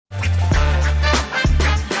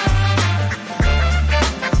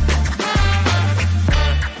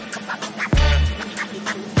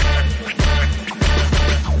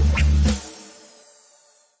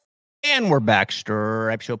We're back,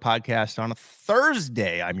 Stripe Show podcast on a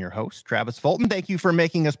Thursday. I'm your host, Travis Fulton. Thank you for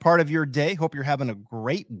making us part of your day. Hope you're having a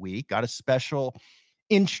great week. Got a special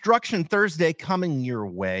Instruction Thursday coming your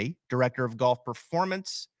way. Director of Golf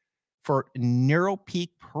Performance for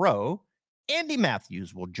Neuropeak Pro, Andy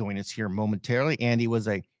Matthews, will join us here momentarily. Andy was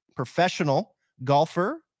a professional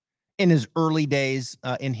golfer in his early days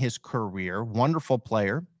in his career. Wonderful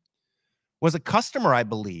player. Was a customer, I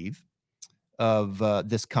believe, of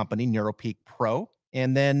this company, Neuropeak Pro.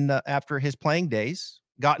 And then after his playing days,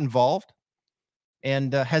 got involved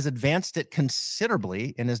and has advanced it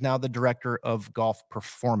considerably and is now the director of golf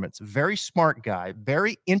performance. Very smart guy,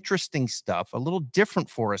 very interesting stuff, a little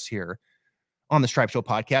different for us here on the Stripe Show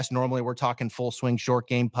podcast. Normally we're talking full swing, short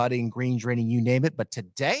game, putting, greens, draining, you name it. But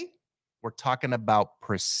today we're talking about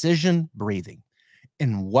precision breathing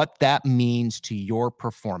and what that means to your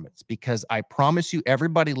performance. Because I promise you,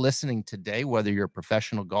 everybody listening today, whether you're a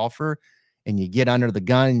professional golfer and you get under the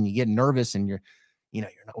gun and you get nervous and you're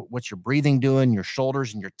what's your breathing doing, your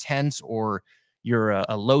shoulders and you're tense, or you're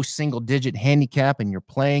a low single digit handicap and you're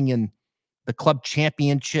playing in the club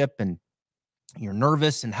championship and you're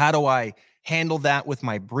nervous. And how do I handle that with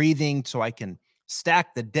my breathing so I can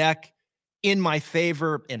stack the deck in my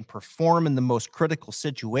favor and perform in the most critical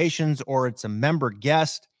situations? Or it's a member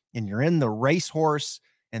guest and you're in the racehorse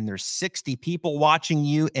and there's 60 people watching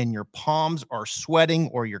you and your palms are sweating,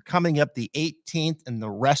 or you're coming up the 18th and the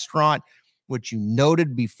restaurant, which you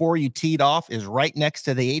noted before you teed off, is right next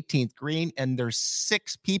to the 18th green, and there's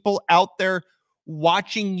 6 people out there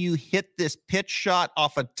watching you hit this pitch shot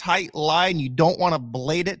off a tight line. You don't want to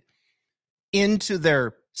blade it into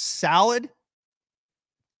their salad.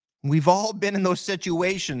 We've all been in those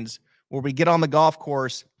situations where we get on the golf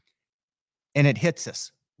course and it hits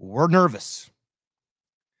us. We're nervous.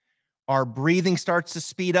 Our breathing starts to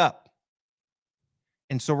speed up.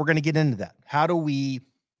 And so we're going to get into that. How do we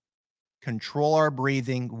control our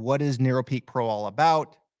breathing? What is Neuropeak Pro all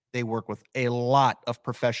about? They work with a lot of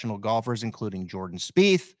professional golfers, including Jordan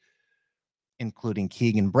Spieth, including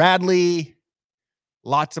Keegan Bradley,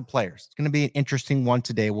 lots of players. It's going to be an interesting one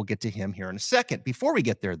today. We'll get to him here in a second. Before we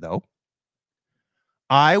get there, though,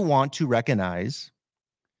 I want to recognize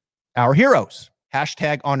our heroes.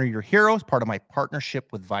 Hashtag honor your heroes, part of my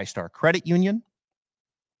partnership with ViStar Credit Union.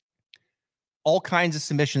 All kinds of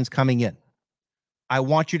submissions coming in. I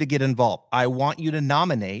want you to get involved. I want you to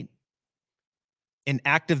nominate an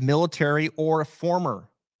active military or a former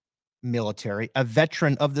military, a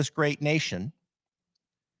veteran of this great nation.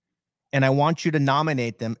 And I want you to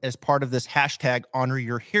nominate them as part of this hashtag honor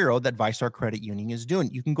your hero that ViStar Credit Union is doing.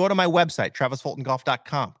 You can go to my website,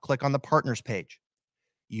 travisfultongolf.com, click on the partners page.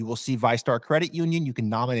 You will see ViStar Credit Union. You can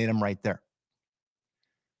nominate them right there.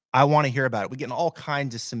 I want to hear about it. We're getting all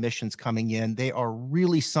kinds of submissions coming in. They are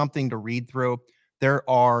really something to read through. There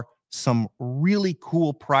are some really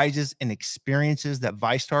cool prizes and experiences that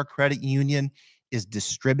ViStar Credit Union is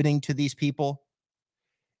distributing to these people,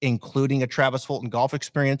 including a Travis Fulton golf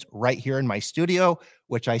experience right here in my studio,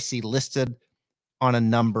 which I see listed on a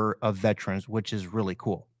number of veterans, which is really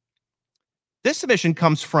cool. This submission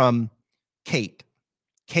comes from Kate.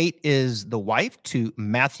 Kate is the wife to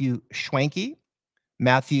Matthew Schwanke.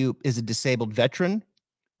 Matthew is a disabled veteran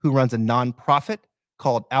who runs a nonprofit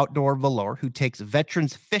called Outdoor Valor, who takes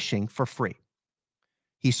veterans fishing for free.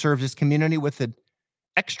 He serves his community with an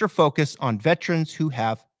extra focus on veterans who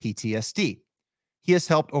have PTSD. He has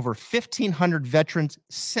helped over 1,500 veterans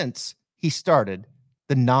since he started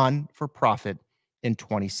the non-for-profit in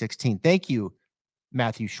 2016. Thank you,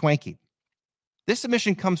 Matthew Schwanke. This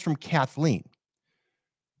submission comes from Kathleen.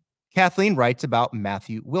 Kathleen writes about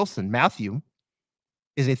Matthew Wilson. Matthew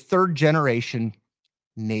is a third-generation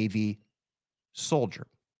Navy soldier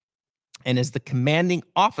and is the commanding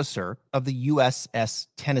officer of the USS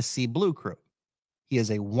Tennessee Blue Crew. He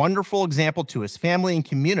is a wonderful example to his family and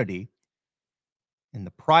community in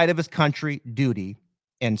the pride of his country, duty,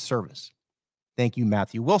 and service. Thank you,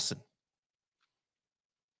 Matthew Wilson.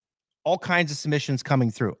 All kinds of submissions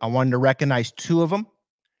coming through. I wanted to recognize 2 of them.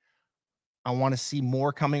 I want to see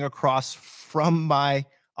more coming across from my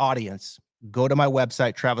audience. Go to my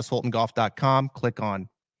website, travisfultongolf.com, click on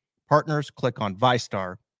partners, click on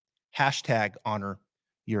ViStar, hashtag honor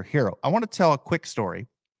your hero. I want to tell a quick story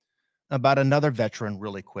about another veteran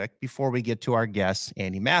really quick before we get to our guest,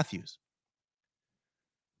 Andy Matthews.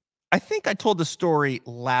 I think I told the story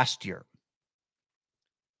last year.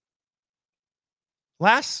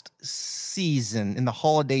 Last season, in the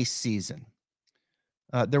holiday season,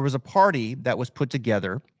 there was a party that was put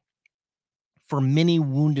together for many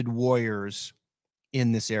wounded warriors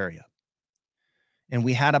in this area. And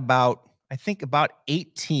we had about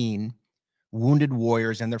 18 wounded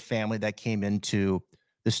warriors and their family that came into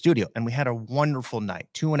the studio. And we had a wonderful night,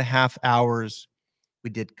 2.5 hours. We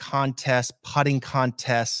did contests, putting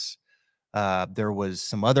contests. There was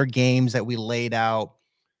some other games that we laid out,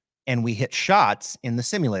 and we hit shots in the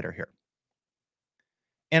simulator here.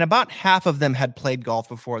 And about half of them had played golf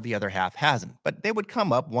before, the other half hasn't. But they would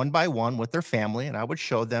come up one by one with their family, and I would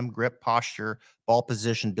show them grip, posture, ball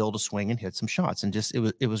position, build a swing, and hit some shots. And just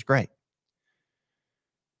it was great.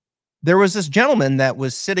 There was this gentleman that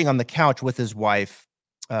was sitting on the couch with his wife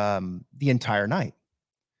the entire night.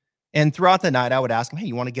 And throughout the night, I would ask him, "Hey,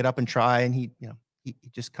 you want to get up and try?" And he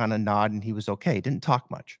just kind of nodded, and he was okay. He didn't talk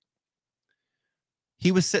much.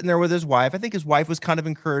 He was sitting there with his wife. I think his wife was kind of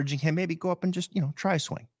encouraging him, maybe go up and just, try a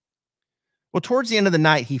swing. Well, towards the end of the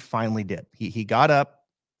night, he finally did. He got up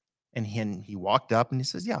and he walked up and he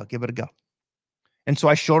says, "Yeah, I'll give it a go." And so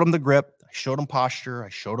I showed him the grip, I showed him posture, I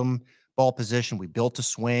showed him ball position. We built a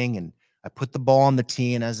swing and I put the ball on the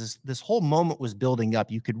tee. And as this whole moment was building up,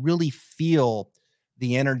 you could really feel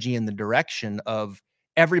the energy and the direction of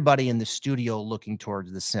everybody in the studio looking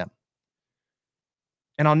towards the sim.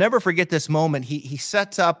 And I'll never forget this moment. He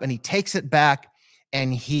sets up and he takes it back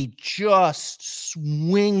and he just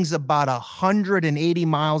swings about 180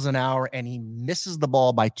 miles an hour and he misses the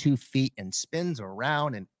ball by 2 feet and spins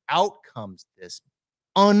around, and out comes this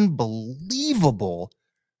unbelievable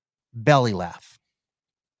belly laugh.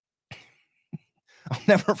 I'll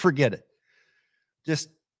never forget it. Just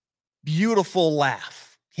beautiful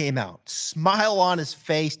laugh came out. Smile on his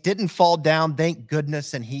face, didn't fall down, thank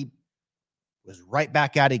goodness, and he was right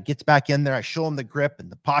back at it, gets back in there. I show him the grip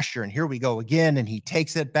and the posture, and here we go again. And he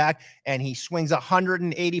takes it back and he swings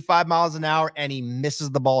 185 miles an hour and he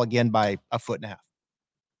misses the ball again by 1.5 feet.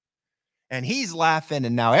 And he's laughing,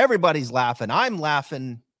 and now everybody's laughing. I'm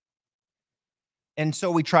laughing. And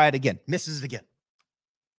so we try it again, misses it again.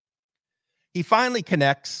 He finally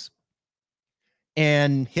connects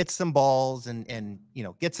and hits some balls and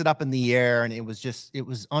gets it up in the air. And it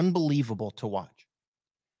was unbelievable to watch.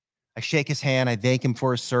 I shake his hand. I thank him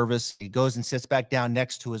for his service. He goes and sits back down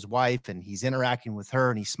next to his wife, and he's interacting with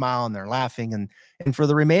her, and he's smiling. They're laughing. And for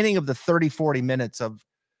the remaining of the 30, 40 minutes of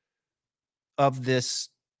this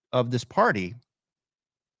party,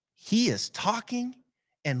 he is talking.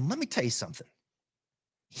 And let me tell you something.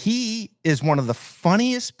 He is one of the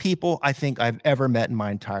funniest people I think I've ever met in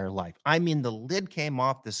my entire life. I mean, the lid came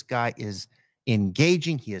off. This guy is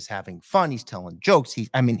engaging. He is having fun. He's telling jokes. He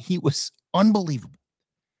was unbelievable.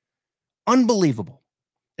 Unbelievable.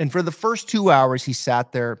 And for the first 2 hours, he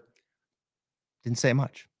sat there, didn't say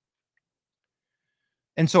much.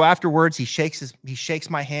 And so afterwards, he shakes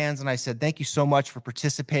my hands, and I said, "Thank you so much for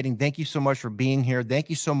participating. Thank you so much for being here. Thank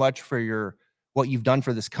you so much for what you've done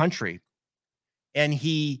for this country." And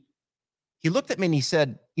he looked at me and he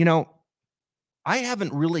said, "I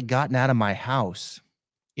haven't really gotten out of my house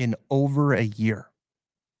in over a year."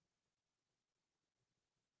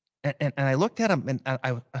 And I looked at him and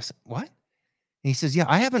I said, "What?" And he says, "Yeah,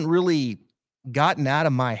 I haven't really gotten out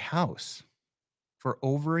of my house for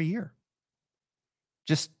over a year.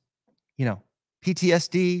 Just,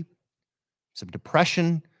 PTSD, some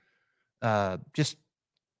depression, just,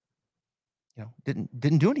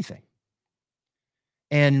 didn't do anything."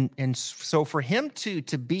 And so for him to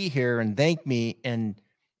be here and thank me and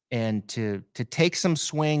to take some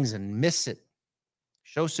swings and miss it,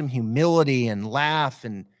 show some humility and laugh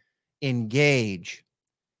and engage,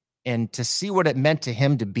 and to see what it meant to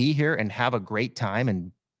him to be here and have a great time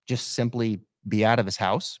and just simply be out of his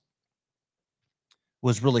house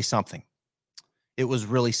was really something. It was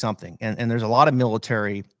really something. And there's a lot of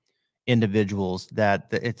military individuals that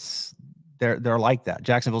they're like that.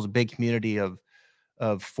 Jacksonville's a big community of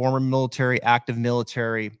former military, active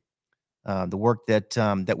military. The work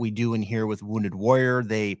that we do in here with Wounded Warrior,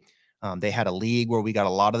 they had a league where we got a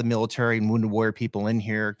lot of the military and Wounded Warrior people in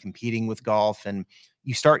here competing with golf. And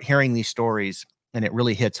you start hearing these stories and it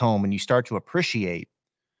really hits home, and you start to appreciate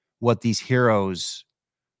what these heroes,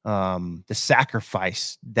 the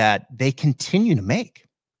sacrifice that they continue to make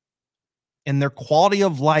in their quality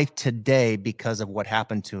of life today because of what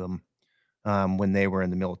happened to them when they were in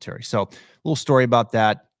the military. So a little story about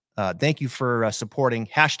that. Thank you for supporting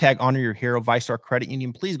 #Honor Your Hero, ViStar Credit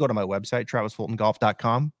Union. Please go to my website,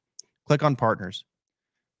 travisfultongolf.com. Click on partners,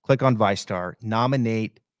 click on ViStar,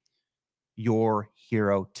 nominate your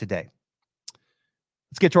hero today.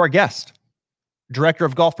 Let's get to our guest, Director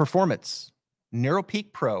of Golf Performance,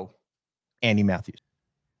 Neuropeak Pro, Andy Matthews.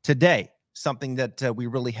 Today, something that we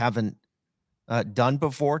really haven't done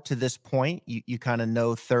before to this point. You kind of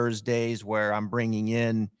know Thursdays where I'm bringing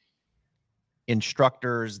in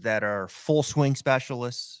instructors that are full swing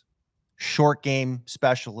specialists, short game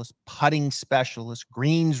specialist, putting specialist,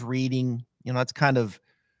 greens reading. That's kind of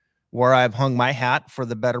where I've hung my hat for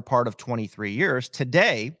the better part of 23 years.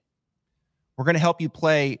 Today, we're going to help you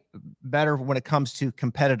play better when it comes to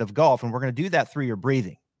competitive golf, and we're going to do that through your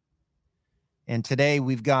breathing. And today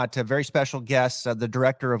we've got a very special guest, the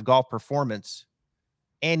director of golf performance,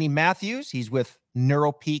 Andy Matthews. He's with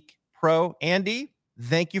Neuropeak Pro. Andy,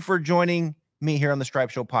 thank you for joining me here on the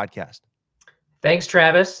Stripe Show podcast. Thanks,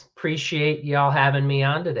 Travis. Appreciate y'all having me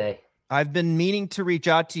on today. I've been meaning to reach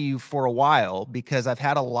out to you for a while because I've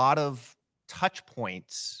had a lot of touch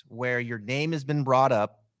points where your name has been brought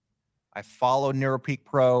up. I follow Neuropeak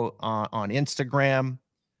Pro on Instagram.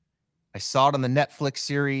 I saw it on the Netflix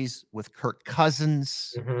series with Kirk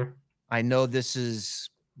Cousins. Mm-hmm. I know this is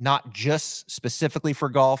not just specifically for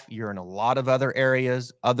golf. You're in a lot of other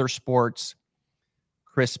areas, other sports.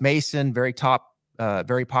 Chris Mason, very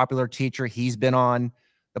popular teacher. He's been on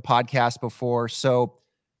the podcast before. So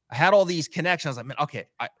I had all these connections. I was like, man, okay,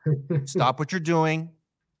 stop what you're doing,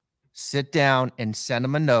 sit down and send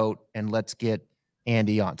him a note, and let's get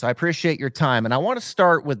Andy on. So I appreciate your time. And I want to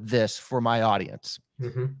start with this for my audience.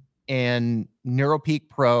 Mm-hmm. And Neuropeak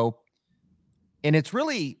Pro. And it's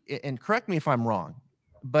really, and correct me if I'm wrong,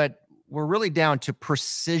 but we're really down to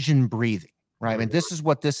precision breathing, right? I mean, this is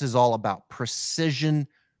what this is all about, precision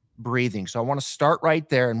breathing. So I want to start right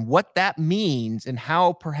there and what that means and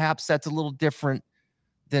how perhaps that's a little different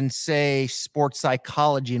than, say, sports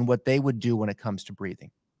psychology and what they would do when it comes to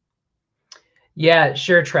breathing. Yeah,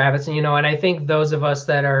 sure, Travis. And I think those of us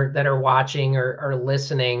that are watching or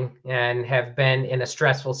listening and have been in a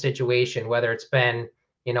stressful situation, whether it's been,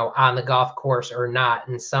 on the golf course or not,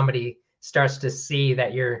 and somebody starts to see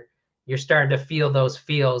that you're starting to feel those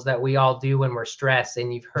feels that we all do when we're stressed,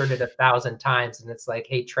 and you've heard it 1,000 times, and it's like,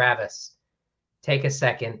 hey, Travis, take a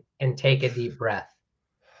second and take a deep breath.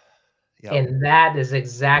 Yep. And that is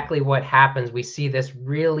exactly what happens. We see this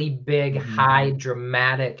really big, high,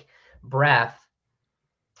 dramatic breath,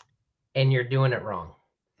 and you're doing it wrong.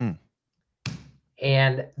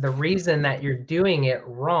 And the reason that you're doing it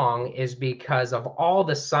wrong is because of all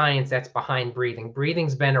the science that's behind breathing.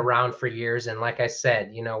 Breathing's been around for years. And like I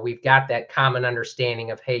said, we've got that common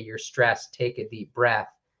understanding of, hey, you're stressed, take a deep breath.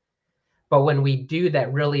 But when we do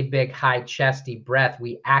that really big, high chesty breath,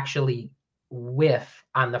 we actually whiff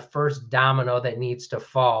on the first domino that needs to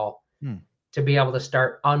fall to be able to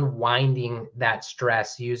start unwinding that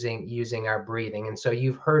stress using our breathing. And so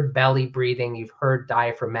you've heard belly breathing, you've heard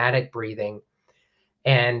diaphragmatic breathing.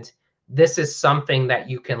 And this is something that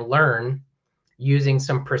you can learn using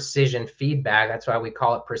some precision feedback. That's why we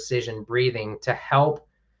call it precision breathing, to help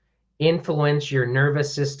influence your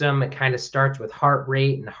nervous system. It kind of starts with heart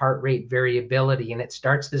rate and heart rate variability, and it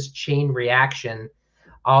starts this chain reaction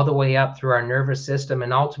all the way up through our nervous system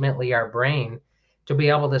and ultimately our brain to be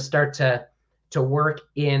able to start to work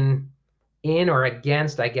in or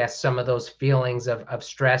against, I guess, some of those feelings of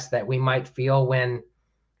stress that we might feel when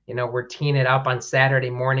we're teeing it up on Saturday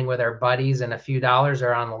morning with our buddies and a few dollars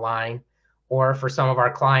are on the line, or for some of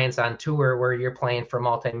our clients on tour where you're playing for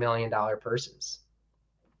multi-million-dollar purses.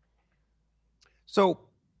 So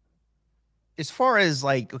as far as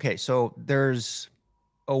okay, so there's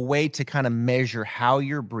a way to kind of measure how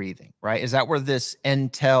you're breathing, right? Is that where this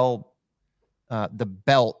Intel, the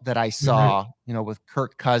belt that I saw, with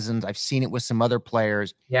Kirk Cousins, I've seen it with some other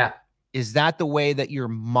players. Yeah. Is that the way that you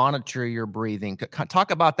monitor your breathing?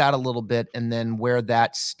 Talk about that a little bit, and then where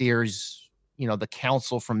that steers, the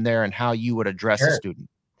counsel from there and how you would address a student.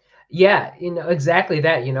 Yeah, exactly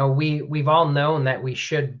that. We've all known that we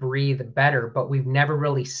should breathe better, but we've never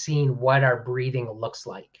really seen what our breathing looks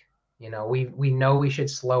like. We know we should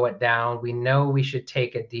slow it down. We know we should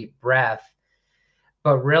take a deep breath.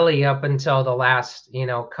 But really up until the last,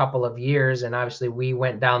 couple of years, and obviously we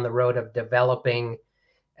went down the road of developing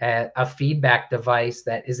a feedback device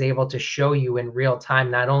that is able to show you in real time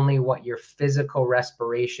not only what your physical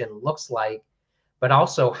respiration looks like, but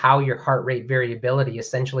also how your heart rate variability,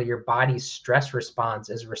 essentially your body's stress response,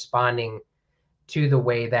 is responding to the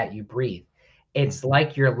way that you breathe. It's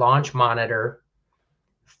like your launch monitor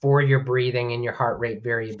for your breathing and your heart rate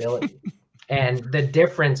variability. And the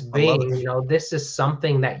difference being, this is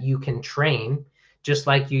something that you can train, just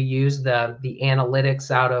like you use the analytics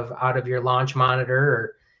out of your launch monitor,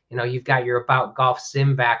 or you've got your About Golf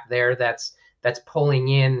sim back there that's pulling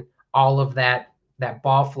in all of that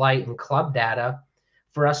ball flight and club data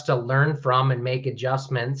for us to learn from and make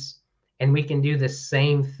adjustments. And we can do the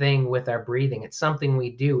same thing with our breathing. It's something we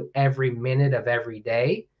do every minute of every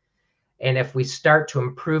day. And if we start to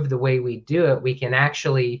improve the way we do it, we can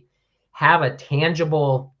actually have a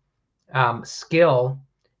tangible skill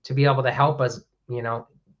to be able to help us,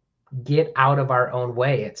 get out of our own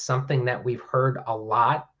way. It's something that we've heard a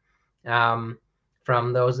lot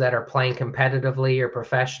from those that are playing competitively or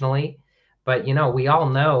professionally. But, we all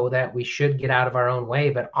know that we should get out of our own way,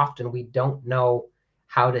 but often we don't know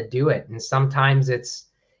how to do it. And sometimes it's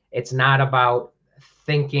not about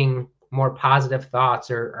thinking more positive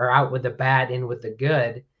thoughts or out with the bad, in with the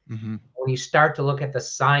good. Mm-hmm. When you start to look at the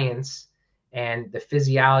science and the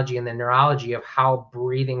physiology and the neurology of how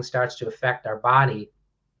breathing starts to affect our body,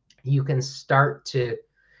 you can start to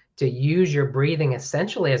use your breathing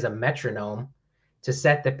essentially as a metronome to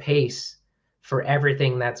set the pace for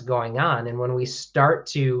everything that's going on. And when we start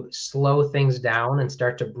to slow things down and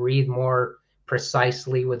start to breathe more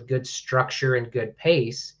precisely with good structure and good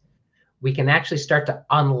pace, we can actually start to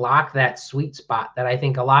unlock that sweet spot that I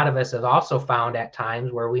think a lot of us have also found at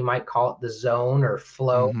times, where we might call it the zone or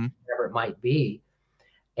flow, Mm-hmm. whatever it might be.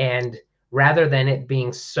 And rather than it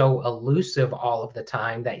being so elusive all of the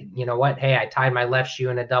time that, hey, I tied my left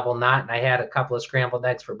shoe in a double knot and I had a couple of scrambled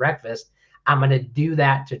eggs for breakfast, I'm going to do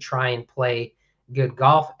that to try and play good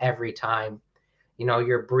golf every time.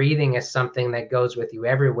 Your breathing is something that goes with you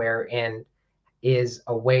everywhere and is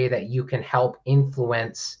a way that you can help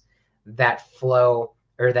influence that flow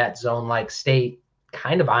or that zone-like state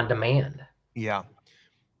kind of on demand. Yeah.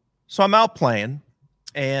 So I'm out playing,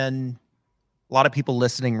 and a lot of people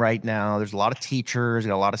listening right now. There's a lot of teachers,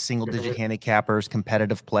 got a lot of single-digit handicappers,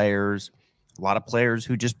 competitive players, a lot of players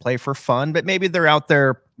who just play for fun, but maybe they're out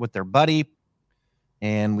there with their buddy,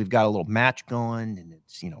 and we've got a little match going, and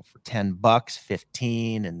it's, for $10,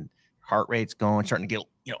 15, and heart rate's going, starting to get,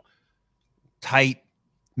 tight.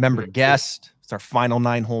 Member guest, it's our final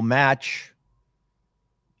 9-hole match.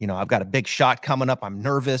 I've got a big shot coming up. I'm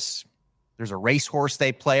nervous. There's a racehorse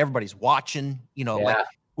they play. Everybody's watching, like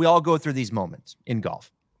we all go through these moments in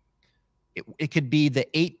golf. It could be the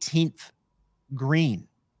 18th green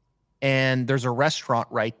and there's a restaurant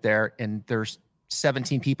right there and there's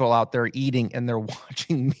 17 people out there eating and they're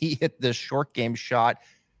watching me hit this short game shot.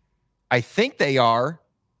 I think they are,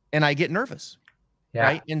 and I get nervous. Yeah.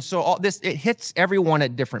 Right. And so all this, it hits everyone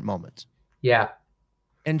at different moments. Yeah.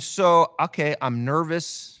 And so, okay, I'm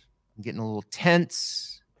nervous. I'm getting a little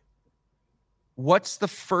tense. What's the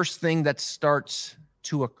first thing that starts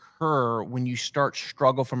to occur when you start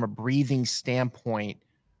struggle from a breathing standpoint?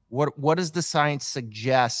 What does the science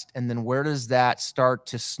suggest? And then where does that start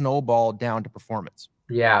to snowball down to performance?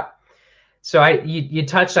 Yeah. So you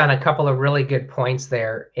touched on a couple of really good points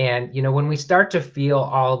there. And, when we start to feel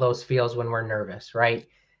all those feels when we're nervous, right?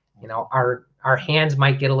 Our hands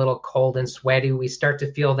might get a little cold and sweaty. We start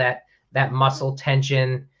to feel that muscle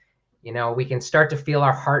tension. We can start to feel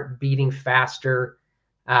our heart beating faster.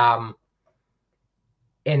 And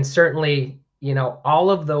certainly, all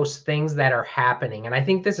of those things that are happening. And I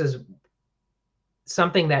think this is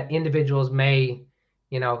something that individuals may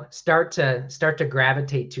start to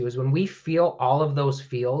gravitate to, is when we feel all of those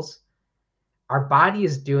feels, our body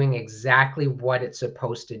is doing exactly what it's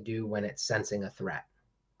supposed to do when it's sensing a threat.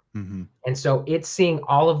 Mm-hmm. And so it's seeing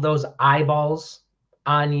all of those eyeballs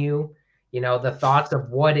on you, the thoughts of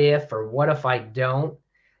what if, or what if I don't,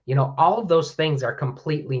 all of those things are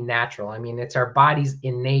completely natural. I mean, it's our body's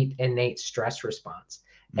innate stress response.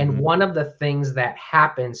 Mm-hmm. And one of the things that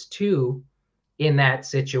happens too in that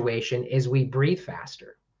situation is we breathe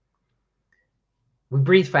faster. We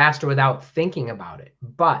breathe faster without thinking about it.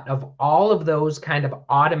 But of all of those kind of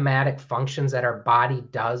automatic functions that our body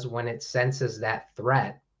does when it senses that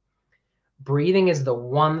threat, breathing is the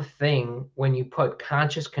one thing, when you put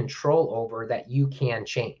conscious control over, that you can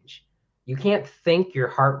change. You can't think your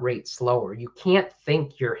heart rate slower. You can't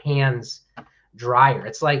think your hands drier.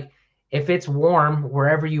 It's like if it's warm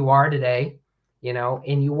wherever you are today,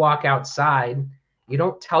 and you walk outside, you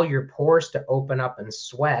don't tell your pores to open up and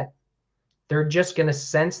sweat. They're just going to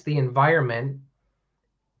sense the environment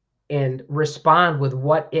and respond with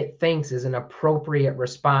what it thinks is an appropriate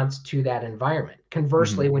response to that environment.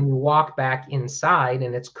 Conversely, mm-hmm. when you walk back inside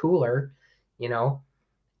and it's cooler,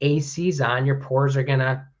 AC's on, your pores are going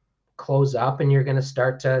to close up and you're going to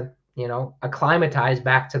start to, acclimatize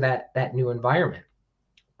back to that new environment.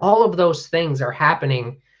 All of those things are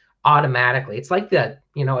happening automatically. It's like the,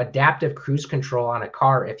 adaptive cruise control on a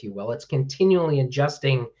car, if you will. It's continually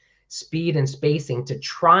adjusting speed and spacing to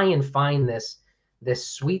try and find this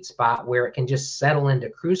sweet spot where it can just settle into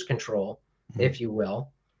cruise control, mm-hmm. if you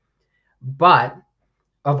will. But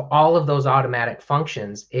of all of those automatic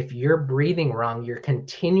functions, if you're breathing wrong, you're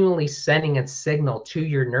continually sending a signal to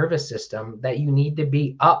your nervous system that you need to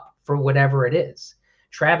be up for whatever it is.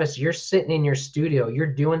 Travis, you're sitting in your studio, you're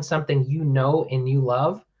doing something and you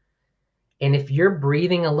love, And if you're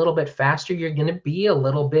breathing a little bit faster, you're going to be a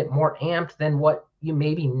little bit more amped than what you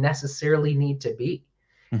maybe necessarily need to be.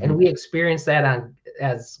 And we experience that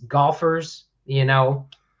as golfers,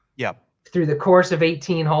 Yeah. through the course of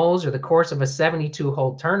 18 holes or the course of a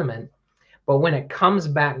 72-hole tournament. But when it comes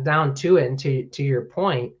back down to it, and to your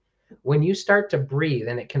point, when you start to breathe,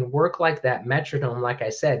 and it can work like that metronome, like I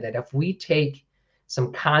said, that if we take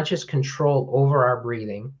some conscious control over our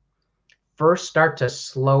breathing, first start to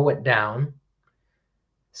slow it down,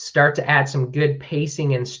 start to add some good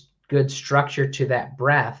pacing and good structure to that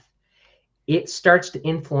breath, it starts to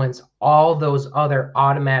influence all those other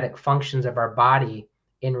automatic functions of our body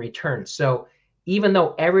in return. So even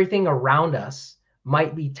though everything around us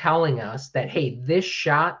might be telling us that, hey, this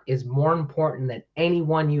shot is more important than any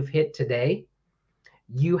one you've hit today,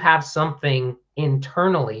 you have something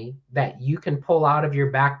internally that you can pull out of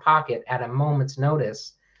your back pocket at a moment's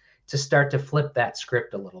notice to start to flip that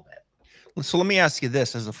script a little bit. So let me ask you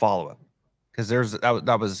this as a follow-up, because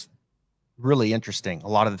that was really interesting. A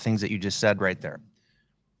lot of the things that you just said right there.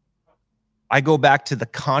 I go back to the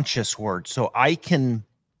conscious word. So I can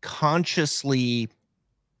consciously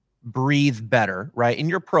breathe better, right? In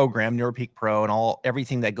your program, Neuropeak Pro, and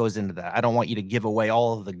everything that goes into that. I don't want you to give away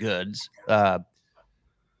all of the goods,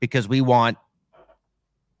 because we want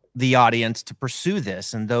the audience to pursue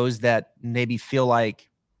this, and those that maybe feel like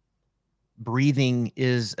breathing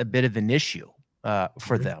is a bit of an issue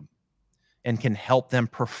for them and can help them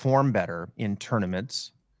perform better in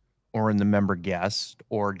tournaments or in the member guest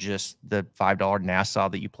or just the $5 Nassau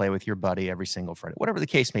that you play with your buddy every single Friday, whatever the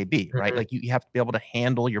case may be, right? Like you have to be able to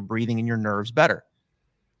handle your breathing and your nerves better.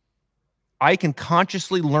 I can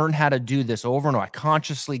consciously learn how to do this over and over. I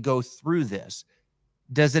consciously go through this.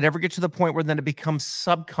 Does it ever get to the point where then it becomes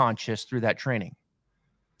subconscious through that training?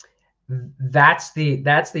 That's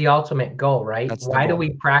the ultimate goal, right? Why do we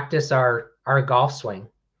practice our golf swing?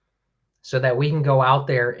 So that we can go out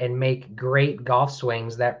there and make great golf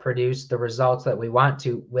swings that produce the results that we want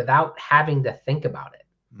to without having to think about it.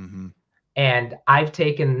 And I've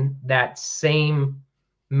taken that same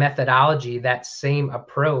methodology, that same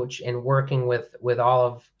approach in working with all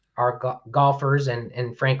of our golfers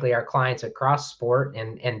and frankly, our clients across sport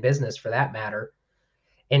and business for that matter,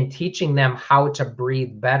 and teaching them how to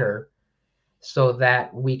breathe better so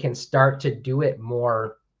that we can start to do it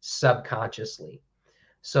more subconsciously.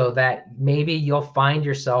 So that maybe you'll find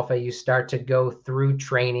yourself as you start to go through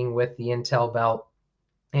training with the Intel Belt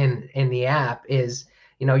and in the app is,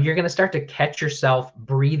 you're going to start to catch yourself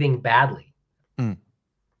breathing badly.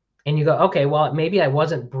 And you go, okay, well, maybe I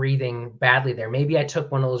wasn't breathing badly there. Maybe I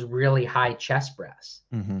took one of those really high chest breaths.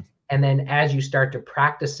 And then as you start to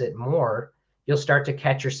practice it more, you'll start to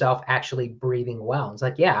catch yourself actually breathing well. It's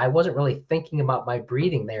like, yeah, I wasn't really thinking about my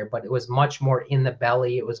breathing there, but it was much more in the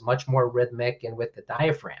belly. It was much more rhythmic and with the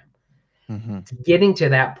diaphragm. Getting to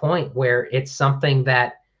that point where it's something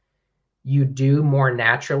that you do more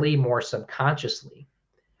naturally, more subconsciously.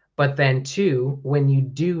 But then too, when you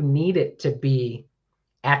do need it to be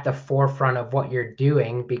at the forefront of what you're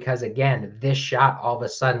doing, because again, this shot all of a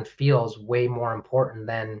sudden feels way more important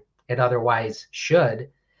than it otherwise should,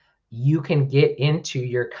 you can get into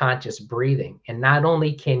your conscious breathing. And not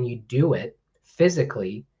only can you do it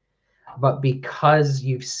physically, but because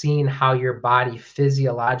you've seen how your body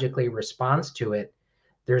physiologically responds to it,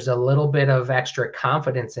 there's a little bit of extra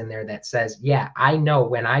confidence in there that says, yeah, I know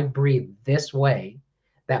when I breathe this way,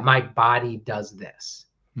 that my body does this.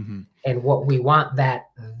 And what we want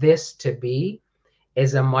this to be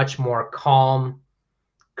is a much more calm,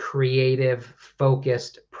 creative,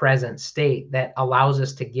 focused, present state that allows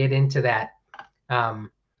us to get into that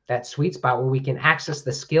sweet spot where we can access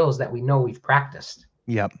the skills that we know we've practiced.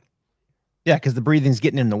 Yep. Yeah, because the breathing's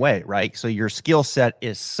getting in the way, right? So your skill set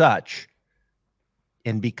is such,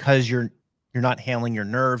 and because you're not handling your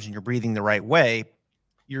nerves and you're breathing the right way,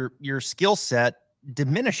 your skill set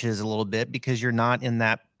diminishes a little bit because you're not in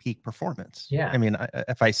that peak performance. Yeah. I mean,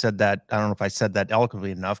 if I said that, I don't know if I said that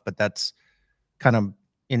eloquently enough, but that's kind of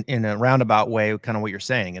in a roundabout way, kind of what you're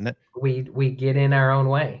saying, isn't it? We get in our own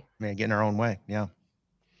way. Man, get in our own way. Yeah.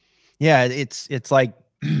 Yeah. It's like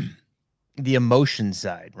the emotion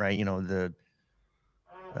side, right?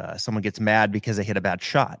 Someone gets mad because they hit a bad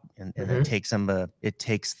shot, and it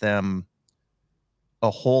takes them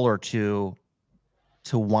a hole or two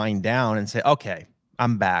to wind down and say, okay,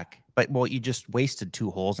 I'm back. But you just wasted 2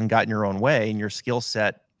 holes and got in your own way, and your skill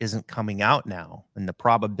set isn't coming out now, and the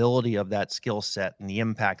probability of that skill set and the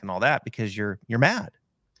impact and all that, because you're mad.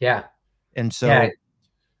 Yeah. And so,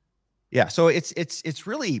 yeah. So it's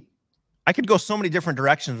really, I could go so many different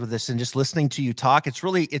directions with this, and just listening to you talk, it's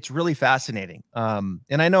really fascinating. And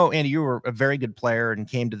I know, Andy, you were a very good player and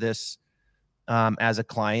came to this as a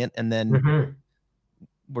client, and then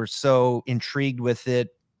were so intrigued with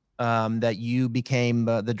it that you became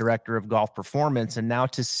the director of golf performance. And now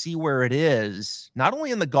to see where it is, not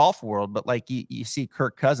only in the golf world, but like you see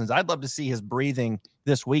Kirk Cousins. I'd love to see his breathing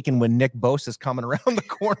this weekend when Nick Bosa's coming around the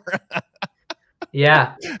corner.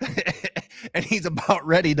 Yeah. And he's about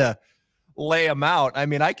ready to lay him out. I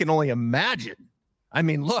mean, I can only imagine. I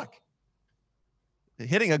mean, look,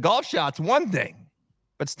 hitting a golf shot's one thing,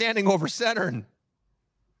 but standing over center, and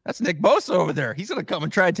that's Nick Bosa over there. He's going to come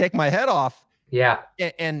and try to take my head off. Yeah.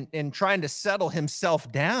 And trying to settle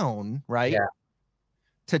himself down, right? Yeah.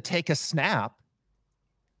 To take a snap.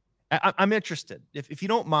 I'm interested. If you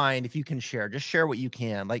don't mind, if you can share, just share what you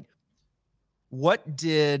can. Like, what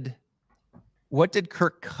did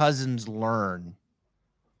Kirk Cousins learn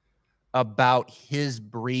about his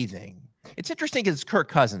breathing? It's interesting because it's Kirk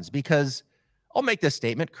Cousins, because I'll make this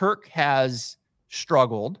statement. Kirk has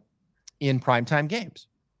struggled in primetime games.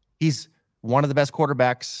 He's one of the best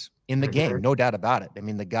quarterbacks in the game, no doubt about it. I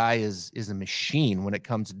mean, the guy is a machine when it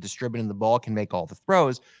comes to distributing the ball, can make all the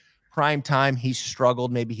throws. Prime time, he's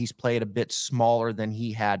struggled. Maybe he's played a bit smaller than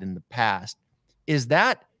he had in the past.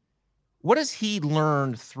 What has he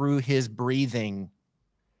learned through his breathing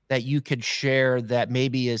that you could share that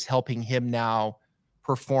maybe is helping him now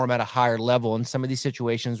perform at a higher level in some of these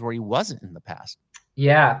situations where he wasn't in the past?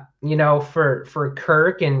 Yeah, for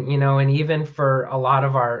Kirk, and and even for a lot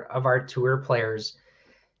of our tour players,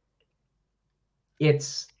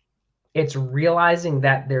 it's realizing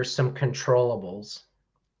that there's some controllables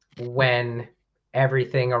when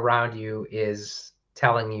everything around you is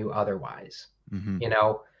telling you otherwise.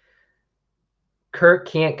 Kirk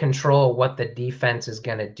can't control what the defense is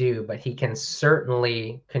going to do, but he can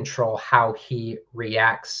certainly control how he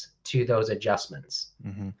reacts to those adjustments.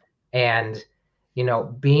 And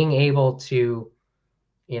being able to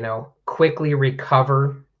quickly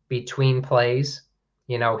recover between plays.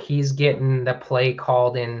 He's getting the play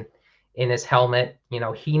called in his helmet.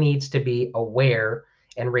 He needs to be aware,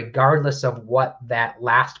 and regardless of what that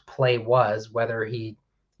last play was, whether he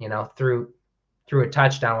threw a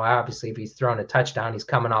touchdown, well, obviously if he's throwing a touchdown, he's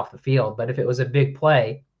coming off the field. But if it was a big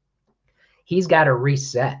play, he's got to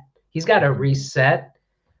reset. He's got to reset,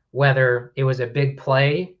 whether it was a big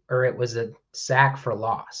play or it was a sack for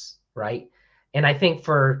loss, right? And I think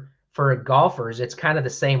for golfers, it's kind of the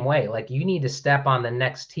same way. Like, you need to step on the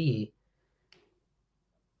next tee,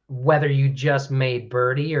 whether you just made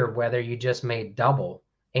birdie or whether you just made double,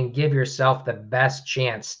 and give yourself the best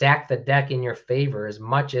chance. Stack the deck in your favor as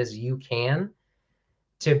much as you can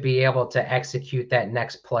to be able to execute that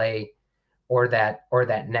next play or that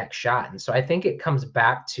next shot. And so I think it comes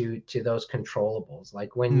back to those controllables.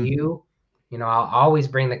 Like when I'll always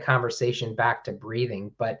bring the conversation back to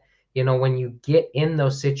breathing, but when you get in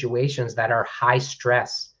those situations that are high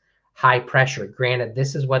stress, high pressure, granted,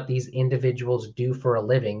 this is what these individuals do for a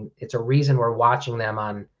living. It's a reason we're watching them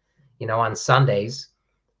on Sundays,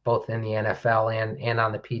 both in the NFL and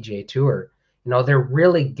on the PGA Tour. They're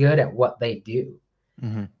really good at what they do.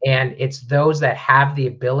 And it's those that have the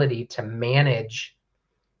ability to manage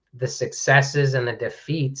the successes and the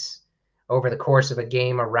defeats over the course of a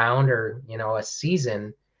game, a round, or a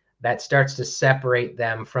season, that starts to separate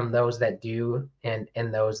them from those that do and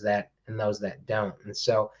those that don't. And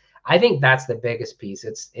so I think that's the biggest piece.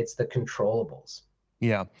 It's the controllables.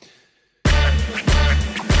 Yeah.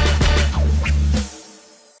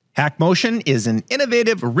 HackMotion is an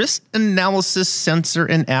innovative wrist analysis sensor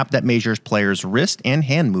and app that measures players' wrist and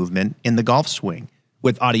hand movement in the golf swing.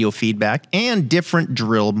 With audio feedback and different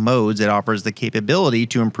drill modes, it offers the capability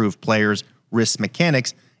to improve players' wrist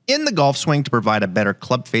mechanics in the golf swing to provide a better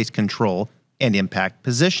club face control and impact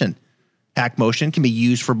position. HackMotion can be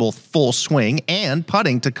used for both full swing and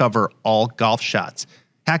putting to cover all golf shots.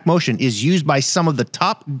 HackMotion is used by some of the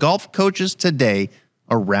top golf coaches today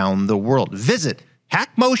around the world. Visit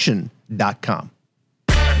hackmotion.com.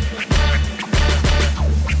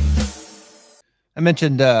 I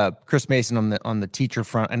mentioned Chris Mason on the teacher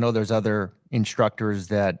front. I know there's other instructors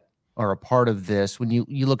that are a part of this. When you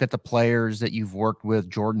look at the players that you've worked with,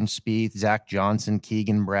 Jordan Spieth, Zach Johnson,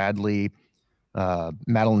 Keegan Bradley,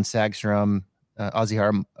 Madeline Sagstrom,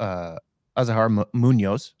 Azahar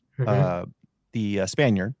Munoz, the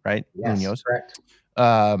Spaniard, right? Yes, Munoz. correct.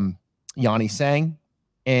 Yanni Sang.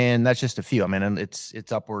 And that's just a few. I mean,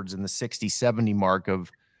 it's upwards in the 60, 70 mark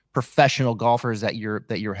of professional golfers that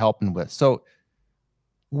you're helping with. So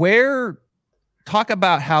talk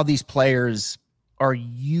about how these players are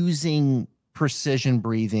using precision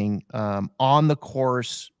breathing on the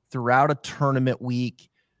course throughout a tournament week?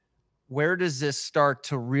 Where does this start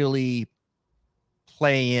to really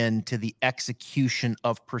play into the execution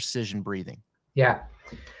of precision breathing? Yeah.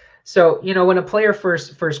 So, when a player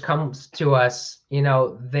first comes to us,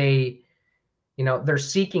 they're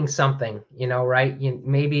seeking something, right?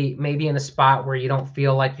 Maybe in a spot where you don't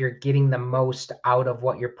feel like you're getting the most out of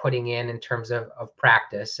what you're putting in terms of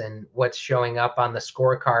practice, and what's showing up on the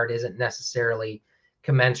scorecard isn't necessarily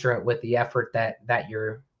commensurate with the effort that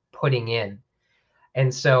you're putting in.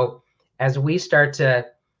 And so as we start to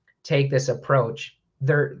take this approach,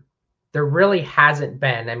 there really hasn't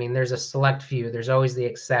been, I mean, there's a select few, there's always the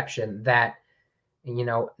exception that,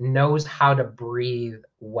 knows how to breathe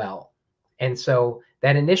well. And so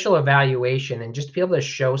that initial evaluation, and just to be able to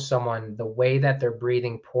show someone the way that they're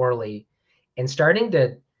breathing poorly and starting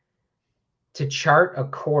to chart a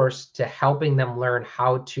course to helping them learn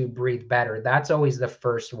how to breathe better, that's always the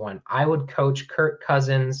first one. I would coach Kirk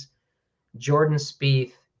Cousins, Jordan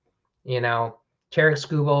Spieth, Tarek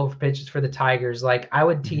Skubal pitches for the Tigers. Like, I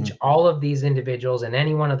would teach all of these individuals and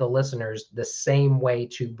any one of the listeners the same way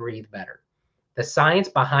to breathe better. The science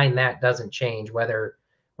behind that doesn't change, whether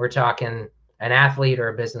we're talking an athlete or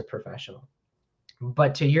a business professional.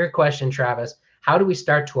 But to your question, Travis, how do we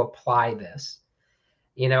start to apply this?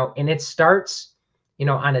 And it starts,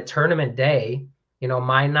 on a tournament day.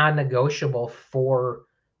 My non-negotiable for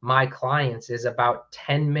my clients is about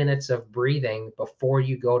 10 minutes of breathing before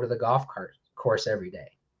you go to the golf course every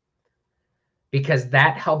day, because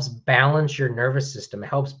that helps balance your nervous system. It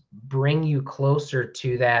helps bring you closer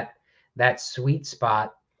to that sweet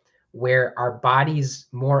spot where our body's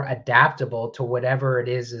more adaptable to whatever it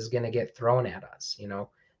is going to get thrown at us.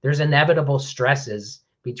 There's inevitable stresses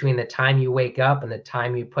between the time you wake up and the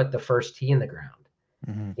time you put the first tee in the ground.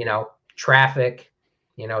 Traffic,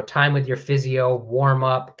 time with your physio, warm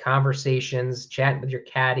up, conversations, chatting with your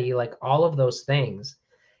caddy, like all of those things.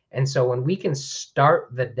 And so when we can start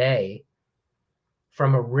the day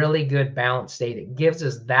from a really good balanced state, it gives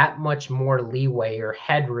us that much more leeway or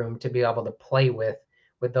headroom to be able to play with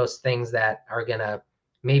those things that are going to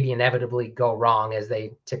maybe inevitably go wrong, as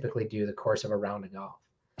they typically do the course of a round of golf.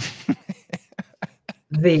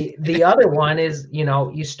 The other one is,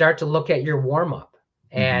 you start to look at your warm up,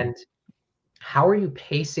 and how are you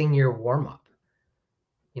pacing your warm up?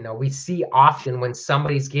 We see often when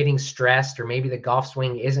somebody's getting stressed, or maybe the golf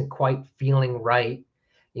swing isn't quite feeling right,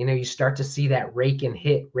 you start to see that rake and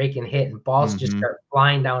hit, and balls just start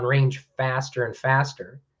flying down range faster and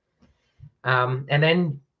faster. And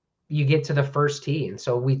then you get to the first tee. And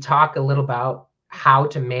so we talk a little about how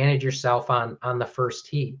to manage yourself on the first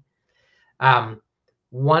tee.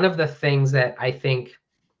 One of the things that I think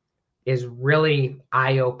is really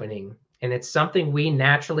eye-opening, and it's something we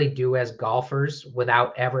naturally do as golfers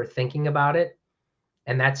without ever thinking about it,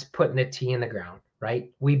 and that's putting a tee in the ground,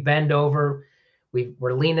 right? We bend over,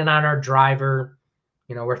 we're leaning on our driver,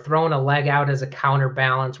 we're throwing a leg out as a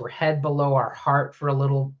counterbalance, we're head below our heart for a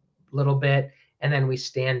little bit, and then we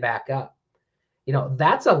stand back up.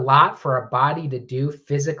 That's a lot for a body to do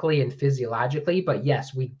physically and physiologically, but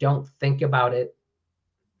yes, we don't think about it,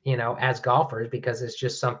 as golfers, because it's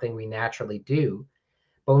just something we naturally do.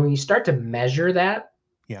 But when you start to measure that,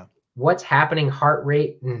 what's happening, heart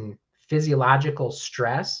rate and physiological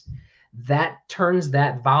stress, that turns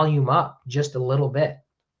that volume up just a little bit.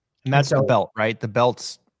 And that's the belt, right? The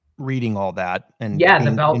belt's reading all that, and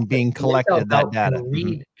the belt and being collected, that data.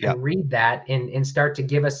 Can read that and start to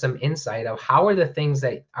give us some insight of how are the things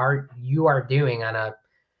that you are doing on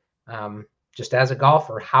a just as a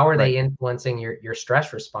golfer, how are they influencing your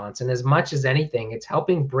stress response? And as much as anything, it's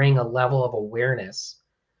helping bring a level of awareness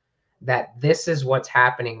that this is what's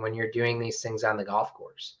happening when you're doing these things on the golf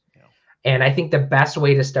course. And I think the best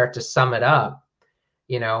way to start to sum it up,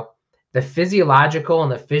 the physiological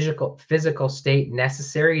and the physical state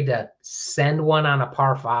necessary to send one on a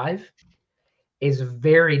par 5 is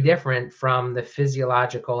very different from the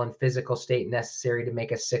physiological and physical state necessary to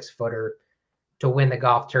make a 6-footer to win the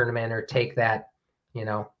golf tournament, or take that,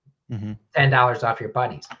 $10 off your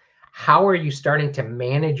buddies. How are you starting to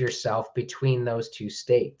manage yourself between those two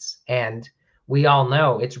states? And we all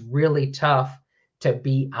know it's really tough to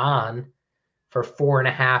be on for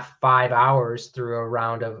 4.5, 5 hours through a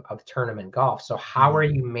round of tournament golf. So how are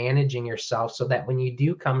you managing yourself so that when you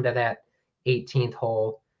do come to that 18th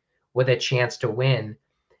hole with a chance to win,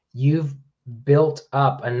 you've built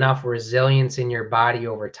up enough resilience in your body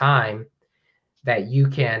over time that you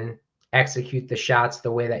can execute the shots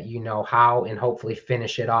the way that you know how, and hopefully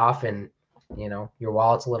finish it off, and your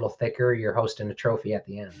wallet's a little thicker, you're hosting a trophy at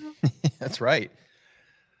the end. That's right.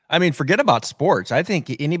 I mean, forget about sports. I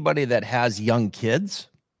think anybody that has young kids,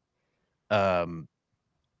 I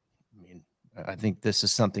mean, I think this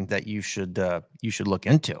is something that you should look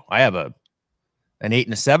into. I have an 8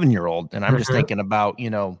 and a 7-year-old, and I'm just thinking about,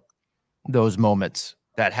 those moments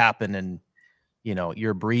that happen, and,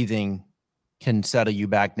 your breathing can settle you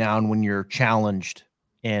back down when you're challenged,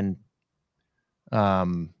 and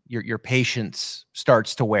your patience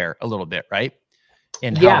starts to wear a little bit, right?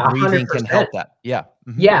 And how Yeah, breathing can 100%. help that. Yeah.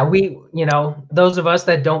 Yeah, those of us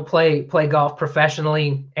that don't play golf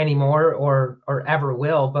professionally anymore or ever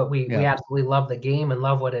will, but we Yeah. absolutely love the game and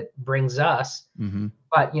love what it brings us. Mm-hmm.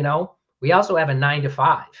 But, we also have a 9 to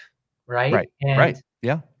 5, right? Right. Right. And,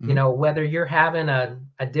 Yeah. Mm-hmm. whether you're having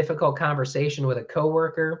a difficult conversation with a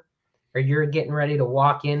coworker, or you're getting ready to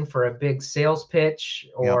walk in for a big sales pitch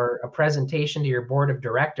Yep. or a presentation to your board of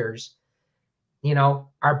directors,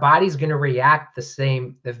 our body's going to react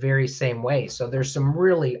the very same way. So there's some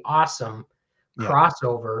really awesome Yeah.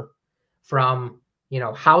 crossover from,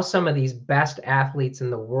 how some of these best athletes in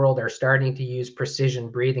the world are starting to use precision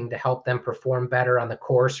breathing to help them perform better on the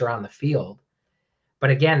course or on the field. But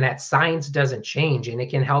again, that science doesn't change, and it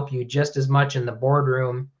can help you just as much in the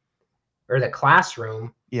boardroom or the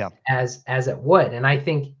classroom Yeah. as it would. And I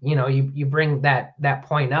think, you bring that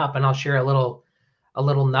point up, and I'll share a little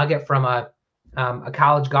nugget from a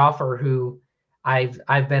college golfer who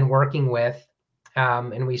I've been working with,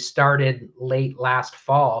 and we started late last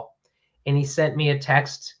fall, and he sent me a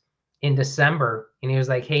text in December, and he was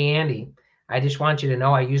like, "Hey Andy, I just want you to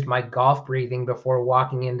know I used my golf breathing before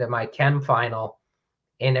walking into my chem final,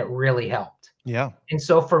 and it really helped." Yeah. And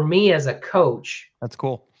so for me as a coach, That's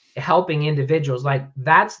cool. helping individuals, like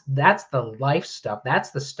that's the life stuff.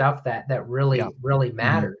 That's the stuff that really Mm-hmm.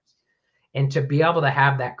 matters. And to be able to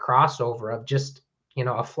have that crossover of just,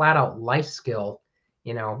 a flat out life skill,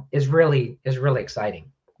 is really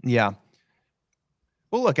exciting. Yeah.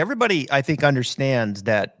 Well, look, everybody, I think, understands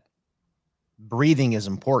that breathing is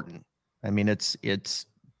important. I mean, it's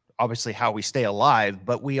obviously how we stay alive,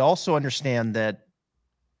 but we also understand that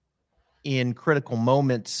in critical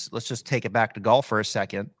moments, let's just take it back to golf for a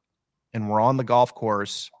second, and we're on the golf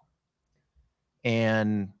course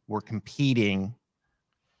and we're competing,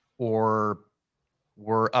 or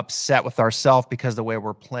we're upset with ourselves because of the way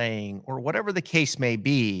we're playing, or whatever the case may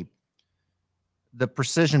be, the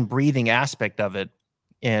precision breathing aspect of it,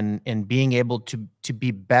 and being able to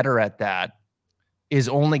be better at that, is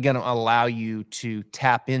only going to allow you to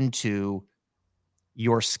tap into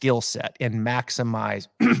your skill set and maximize,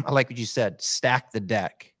 I like what you said, stack the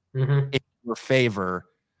deck Mm-hmm. in your favor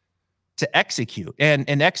to execute,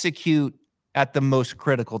 and execute at the most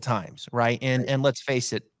critical times, right? And let's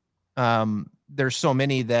face it, there's so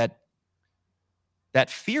many that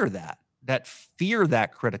fear that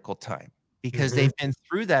critical time, because Mm-hmm. they've been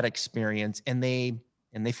through that experience, and they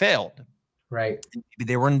failed. Right. Maybe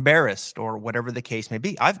they were embarrassed, or whatever the case may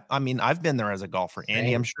be. I've been there as a golfer.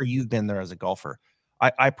 Andy, I'm Same. sure you've been there as a golfer.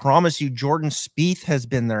 I promise you, Jordan Spieth has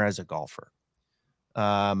been there as a golfer.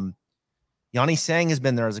 Yanni Sang has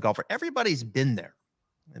been there as a golfer. Everybody's been there.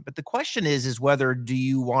 But the question is whether do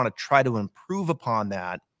you want to try to improve upon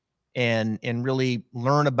that, and really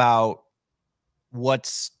learn about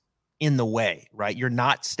what's in the way, right? You're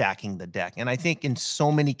not stacking the deck. And I think in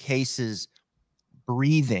so many cases,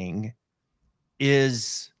 breathing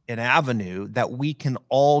is an avenue that we can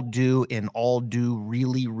all do, and all do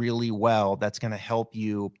really, really well. That's going to help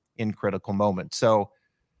you in critical moments. So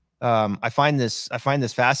I find this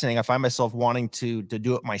fascinating. I find myself wanting to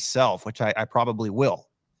do it myself, which I probably will.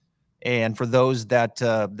 And for those that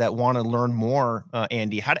want to learn more,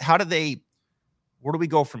 Andy, how do they? Where do we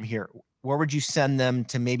go from here? Where would you send them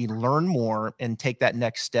to maybe learn more and take that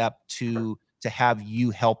next step to have you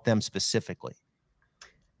help them specifically?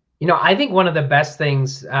 I think one of the best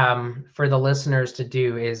things for the listeners to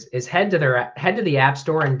do is head to the App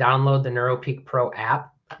Store and download the Neuropeak Pro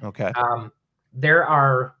app. Okay. There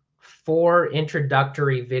are 4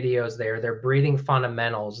 introductory videos there. They're breathing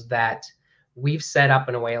fundamentals that we've set up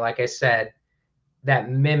in a way, like I said,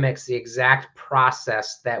 that mimics the exact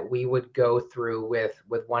process that we would go through with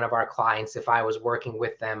one of our clients if I was working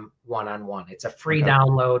with them one-on-one. It's a free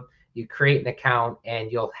download. You create an account,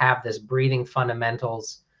 and you'll have this breathing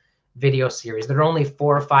fundamentals video series. They're only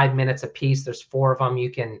 4 or 5 minutes a piece. There's 4 of them. You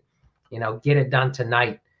can, get it done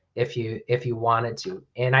tonight if you wanted to.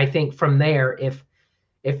 And I think from there, if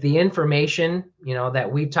the information, that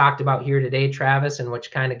we've talked about here today, Travis, and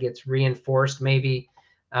which kind of gets reinforced maybe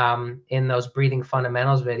in those breathing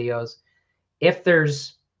fundamentals videos, if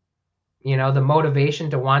there's, the motivation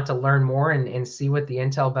to want to learn more and see what the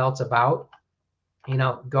Intel Belt's about,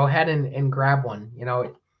 go ahead and grab one.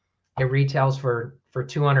 it retails for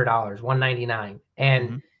 $200, $199. And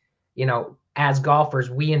Mm-hmm. you know, as golfers,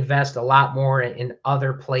 we invest a lot more in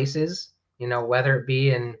other places, you know, whether it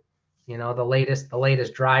be in, you know, the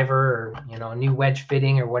latest driver, or, you know, new wedge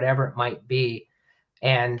fitting, or whatever it might be.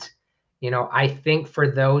 And, you know, I think for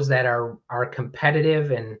those that are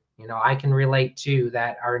competitive, and, you know, I can relate to,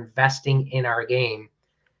 that are investing in our game,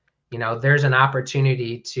 you know, there's an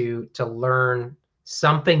opportunity to learn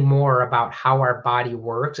something more about how our body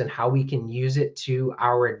works and how we can use it to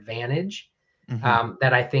our advantage. Mm-hmm.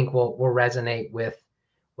 That I think will resonate with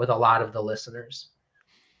a lot of the listeners.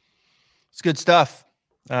 It's good stuff.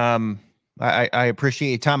 I appreciate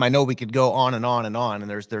your time. I know we could go on and on and on, and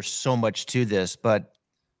there's so much to this, but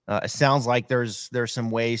it sounds like there's some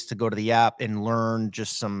ways to go to the app and learn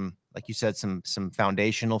just some, like you said, some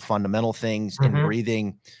foundational, fundamental things in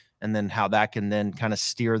breathing, and then how that can then kind of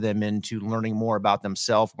steer them into learning more about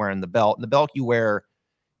themselves, wearing the belt. And the belt you wear,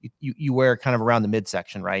 you wear kind of around the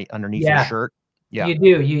midsection, right, underneath your shirt. Yeah, you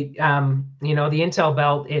do. You know, the Intel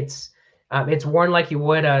belt, it's worn like you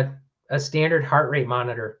would a standard heart rate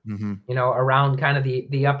monitor. Mm-hmm. You know, around kind of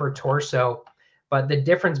the upper torso. But the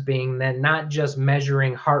difference being that not just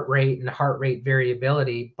measuring heart rate and heart rate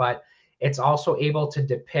variability, but it's also able to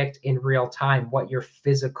depict in real time what your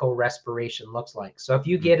physical respiration looks like. So if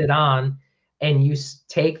you get it on and you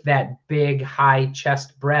take that big high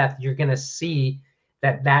chest breath, you're going to see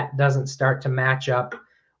that doesn't start to match up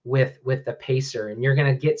with the pacer, and you're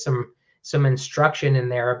going to get some instruction in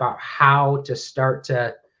there about how to start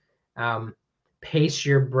to pace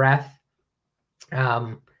your breath,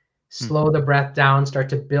 slow the breath down, start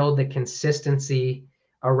to build the consistency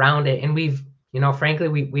around it. And we've, you know, frankly,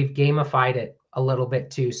 we've gamified it a little bit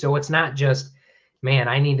too. So it's not just, man,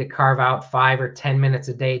 I need to carve out 5 or 10 minutes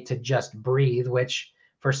a day to just breathe, which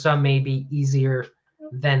for some may be easier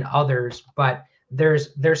than others, but there's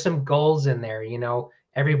some goals in there. You know,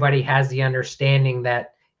 everybody has the understanding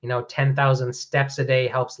that, you know, 10,000 steps a day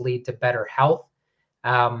helps lead to better health.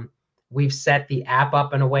 We've set the app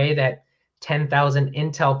up in a way that 10,000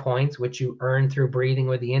 Intel points, which you earn through breathing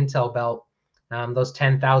with the Intel belt, those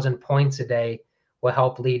 10,000 points a day will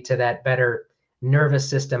help lead to that better nervous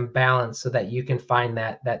system balance, so that you can find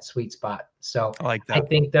that sweet spot. So I like that. I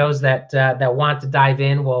think those that want to dive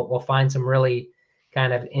in will find some really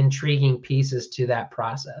kind of intriguing pieces to that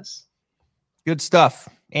process. Good stuff.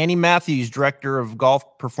 Andy Matthews, Director of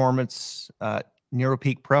Golf Performance,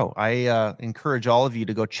 Neuropeak Pro. I encourage all of you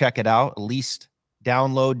to go check it out. At least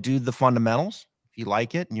download, do the fundamentals. If you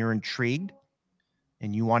like it and you're intrigued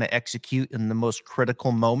and you want to execute in the most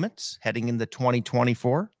critical moments heading into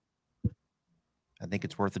 2024, I think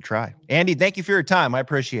it's worth a try. Andy, thank you for your time. I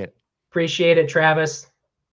appreciate it. Appreciate it, Travis.